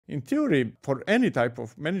in theory, for any type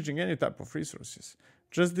of managing any type of resources.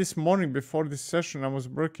 Just this morning before this session, I was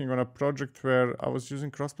working on a project where I was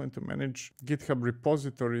using Crossplane to manage GitHub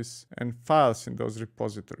repositories and files in those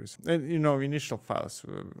repositories. And, initial files.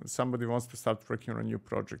 Somebody wants to start working on a new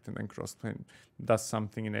project, and then Crossplane does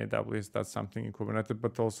something in AWS, does something in Kubernetes,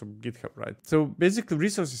 but also GitHub, right? So basically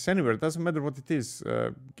resources anywhere, it doesn't matter what it is,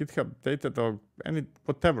 GitHub, Datadog,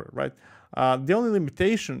 whatever, right? The only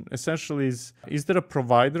limitation essentially is there a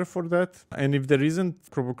provider for that? And if there isn't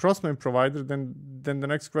a Crossplane provider, then the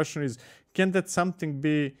next question is, can that something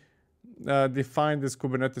be defined as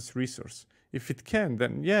Kubernetes resource? If it can,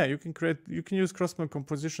 then yeah, you can use Crossplane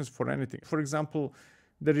compositions for anything. For example,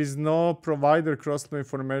 there is no provider Crossplane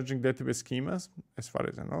for managing database schemas, as far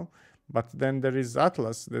as I know. But then there is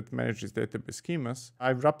Atlas that manages database schemas.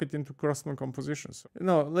 I wrap it into Crossplane compositions.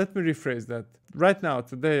 No, let me rephrase that. Right now,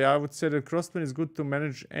 today, I would say that Crossplane is good to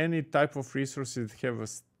manage any type of resources that have a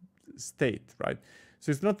state, right?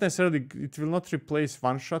 So it's not necessarily, it will not replace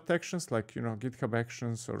one-shot actions like, GitHub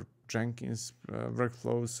Actions or Jenkins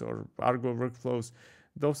workflows or Argo workflows.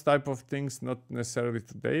 Those type of things, not necessarily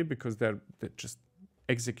today, because they're just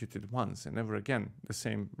executed once and never again, the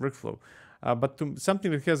same workflow. But to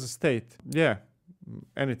something that has a state, yeah,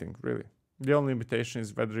 anything really. The only limitation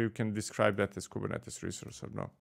is whether you can describe that as Kubernetes resource or no.